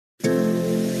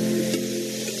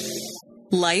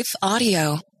Life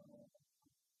Audio.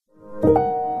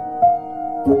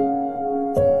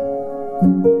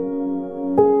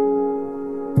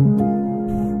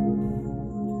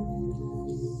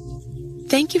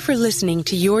 Thank you for listening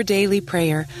to Your Daily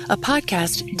Prayer, a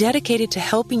podcast dedicated to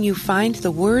helping you find the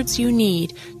words you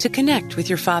need to connect with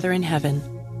your Father in heaven.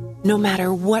 No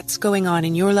matter what's going on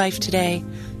in your life today,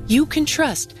 you can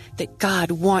trust that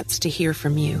God wants to hear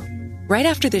from you. Right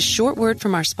after this short word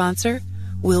from our sponsor,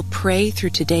 we'll pray through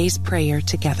today's prayer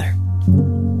together.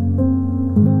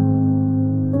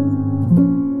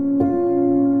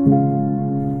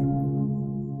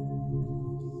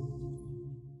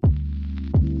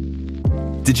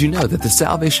 Did you know that the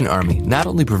Salvation Army not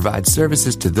only provides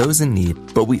services to those in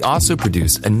need, but we also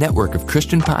produce a network of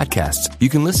Christian podcasts you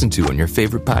can listen to on your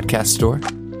favorite podcast store?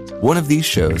 One of these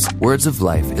shows, Words of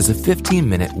Life, is a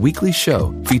 15-minute weekly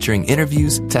show featuring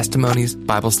interviews, testimonies,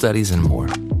 Bible studies, and more.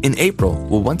 In April,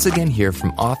 we'll once again hear from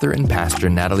author and pastor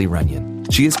Natalie Runyon.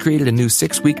 She has created a new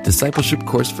 6-week discipleship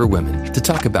course for women to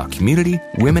talk about community,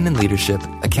 women in leadership,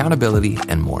 accountability,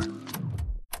 and more.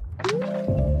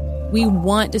 We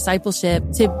want discipleship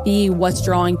to be what's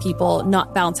drawing people,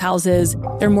 not bounce houses.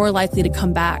 They're more likely to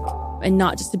come back and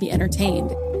not just to be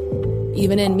entertained.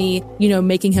 Even in me,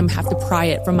 making him have to pry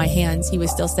it from my hands, he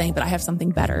was still saying, but I have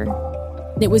something better.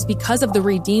 And it was because of the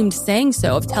redeemed saying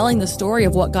so, of telling the story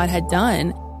of what God had done.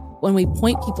 When we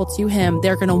point people to him,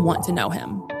 they're going to want to know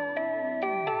him.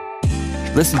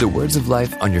 Listen to Words of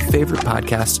Life on your favorite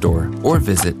podcast store or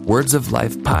visit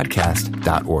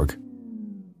wordsoflifepodcast.org.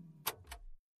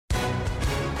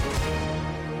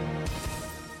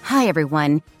 Hi,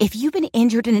 everyone. If you've been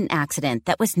injured in an accident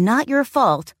that was not your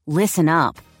fault, listen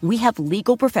up. We have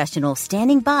legal professionals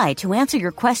standing by to answer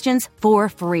your questions for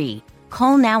free.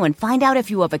 Call now and find out if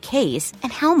you have a case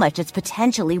and how much it's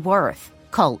potentially worth.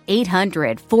 Call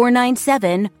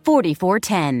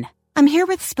 800-497-4410. I'm here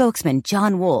with spokesman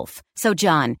John Wolf. So,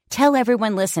 John, tell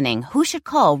everyone listening who should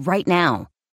call right now.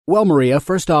 Well, Maria,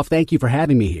 first off, thank you for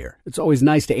having me here. It's always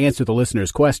nice to answer the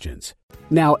listeners' questions.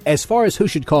 Now, as far as who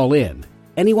should call in,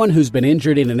 anyone who's been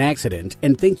injured in an accident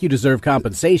and think you deserve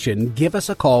compensation, give us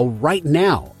a call right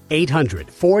now.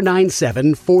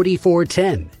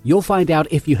 800-497-4410. You'll find out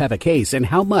if you have a case and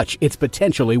how much it's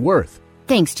potentially worth.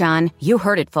 Thanks, John. You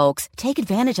heard it, folks. Take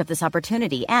advantage of this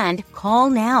opportunity and call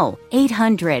now.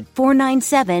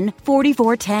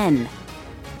 800-497-4410.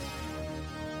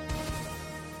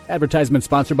 Advertisement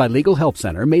sponsored by Legal Help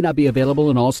Center. May not be available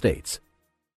in all states.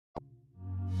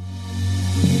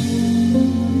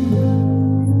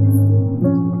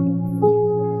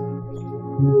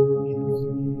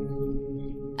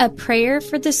 A Prayer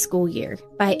for the School Year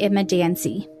by Emma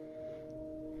Danzey.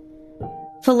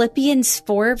 Philippians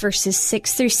 4 verses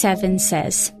 6 through 7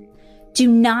 says, "Do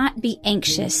not be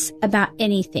anxious about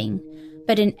anything,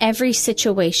 but in every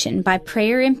situation, by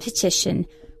prayer and petition,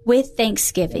 with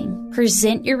thanksgiving,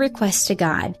 present your requests to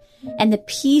God, and the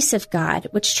peace of God,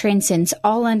 which transcends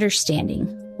all understanding,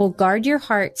 will guard your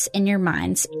hearts and your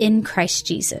minds in Christ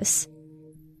Jesus."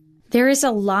 There is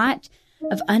a lot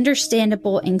of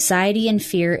understandable anxiety and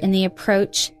fear in the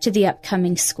approach to the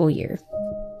upcoming school year.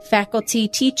 Faculty,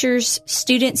 teachers,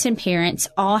 students, and parents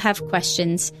all have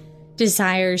questions,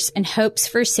 desires, and hopes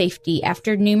for safety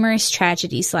after numerous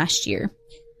tragedies last year.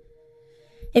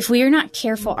 If we are not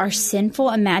careful, our sinful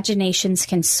imaginations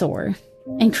can soar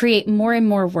and create more and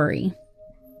more worry.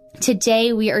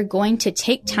 Today, we are going to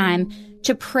take time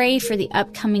to pray for the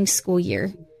upcoming school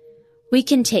year. We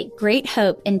can take great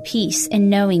hope and peace in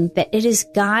knowing that it is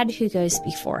God who goes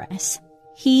before us.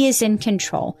 He is in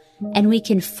control, and we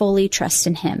can fully trust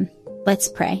in him. Let's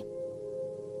pray.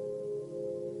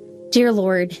 Dear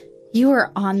Lord, you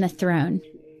are on the throne.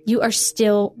 You are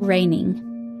still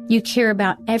reigning. You care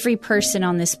about every person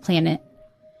on this planet.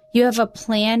 You have a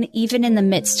plan even in the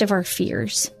midst of our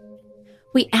fears.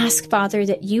 We ask, Father,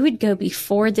 that you would go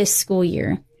before this school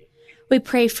year. We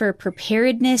pray for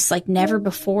preparedness like never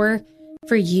before,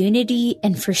 for unity,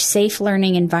 and for safe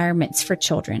learning environments for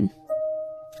children.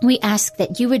 We ask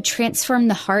that you would transform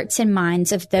the hearts and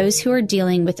minds of those who are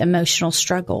dealing with emotional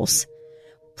struggles.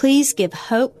 Please give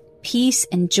hope, peace,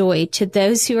 and joy to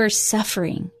those who are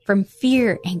suffering from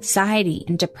fear, anxiety,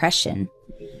 and depression.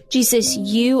 Jesus,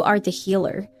 you are the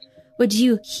healer. Would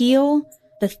you heal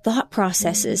the thought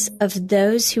processes of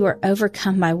those who are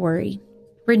overcome by worry?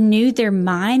 Renew their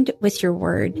mind with your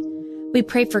word. We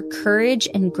pray for courage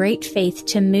and great faith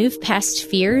to move past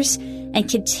fears and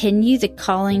continue the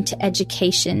calling to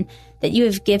education that you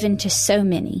have given to so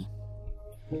many.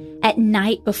 At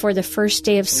night before the first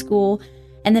day of school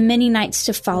and the many nights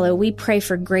to follow, we pray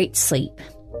for great sleep.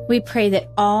 We pray that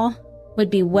all would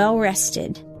be well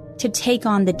rested to take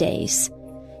on the days.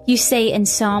 You say in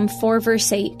Psalm 4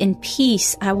 verse 8, "In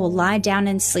peace I will lie down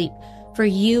and sleep, for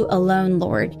you alone,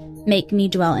 Lord, make me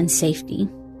dwell in safety."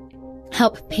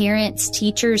 Help parents,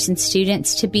 teachers, and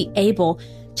students to be able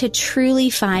to truly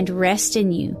find rest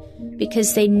in you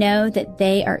because they know that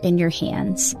they are in your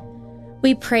hands.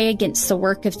 We pray against the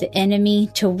work of the enemy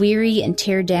to weary and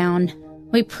tear down.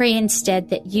 We pray instead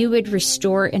that you would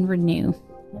restore and renew.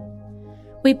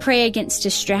 We pray against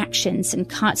distractions and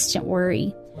constant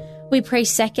worry. We pray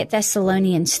 2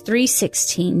 Thessalonians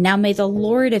 3:16, "Now may the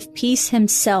Lord of peace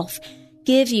himself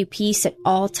give you peace at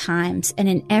all times and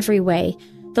in every way.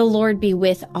 The Lord be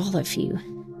with all of you."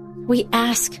 We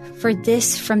ask for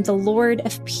this from the Lord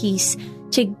of peace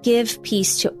to give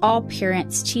peace to all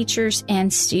parents, teachers,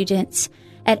 and students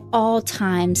at all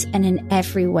times and in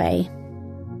every way.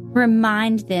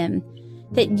 Remind them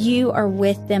that you are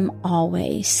with them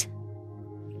always.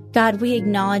 God, we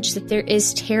acknowledge that there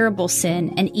is terrible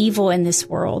sin and evil in this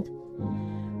world.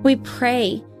 We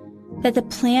pray that the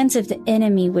plans of the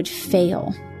enemy would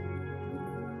fail.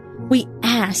 We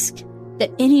ask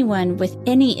that anyone with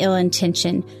any ill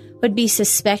intention would be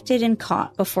suspected and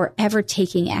caught before ever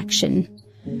taking action.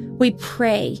 We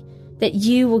pray that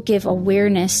you will give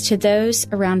awareness to those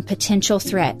around potential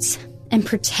threats and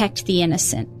protect the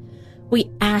innocent. We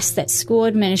ask that school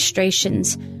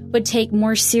administrations would take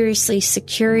more seriously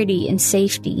security and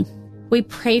safety. We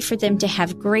pray for them to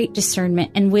have great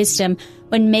discernment and wisdom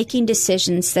when making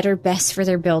decisions that are best for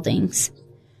their buildings.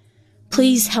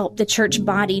 Please help the church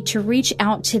body to reach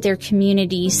out to their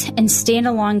communities and stand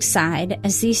alongside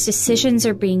as these decisions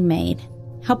are being made.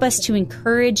 Help us to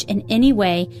encourage in any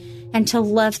way and to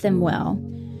love them well.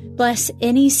 Bless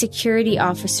any security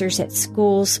officers at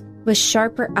schools with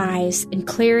sharper eyes and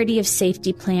clarity of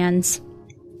safety plans.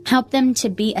 Help them to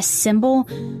be a symbol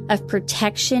of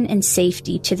protection and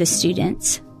safety to the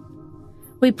students.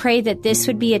 We pray that this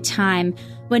would be a time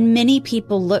when many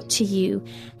people look to you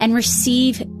and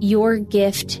receive your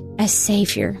gift as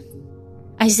Savior.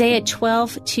 Isaiah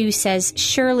 12:2 says,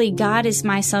 "Surely God is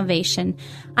my salvation.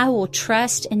 I will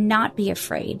trust and not be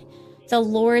afraid. The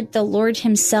Lord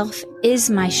himself is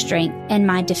my strength and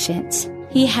my defense.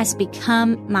 He has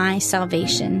become my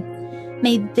salvation."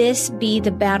 May this be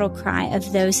the battle cry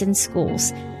of those in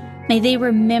schools. May they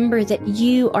remember that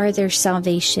you are their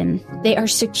salvation. They are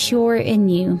secure in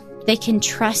you. They can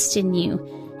trust in you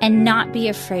and not be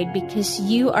afraid because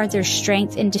you are their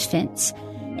strength and defense.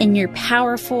 In your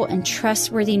powerful and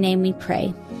trustworthy name we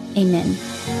pray. Amen.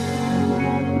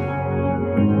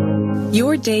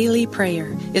 Your Daily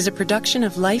Prayer is a production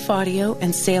of Life Audio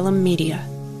and Salem Media.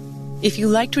 If you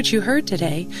liked what you heard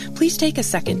today, please take a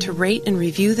second to rate and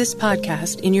review this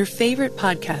podcast in your favorite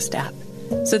podcast app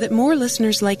so that more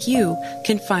listeners like you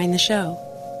can find the show.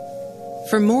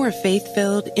 For more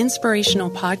faith-filled,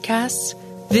 inspirational podcasts,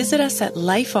 visit us at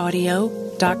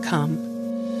lifeaudio.com.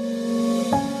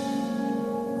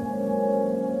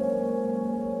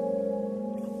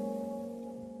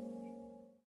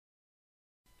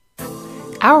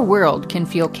 Our world can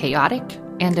feel chaotic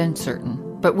and uncertain,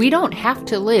 but we don't have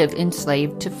to live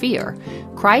enslaved to fear.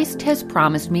 Christ has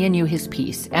promised me and you his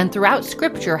peace, and throughout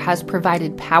Scripture has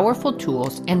provided powerful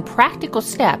tools and practical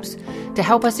steps to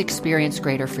help us experience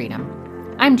greater freedom.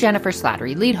 I'm Jennifer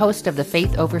Slattery, lead host of the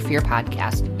Faith Over Fear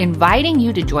podcast, inviting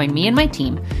you to join me and my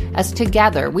team as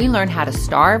together we learn how to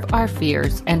starve our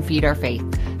fears and feed our faith.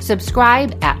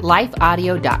 Subscribe at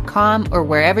lifeaudio.com or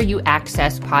wherever you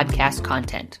access podcast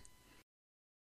content.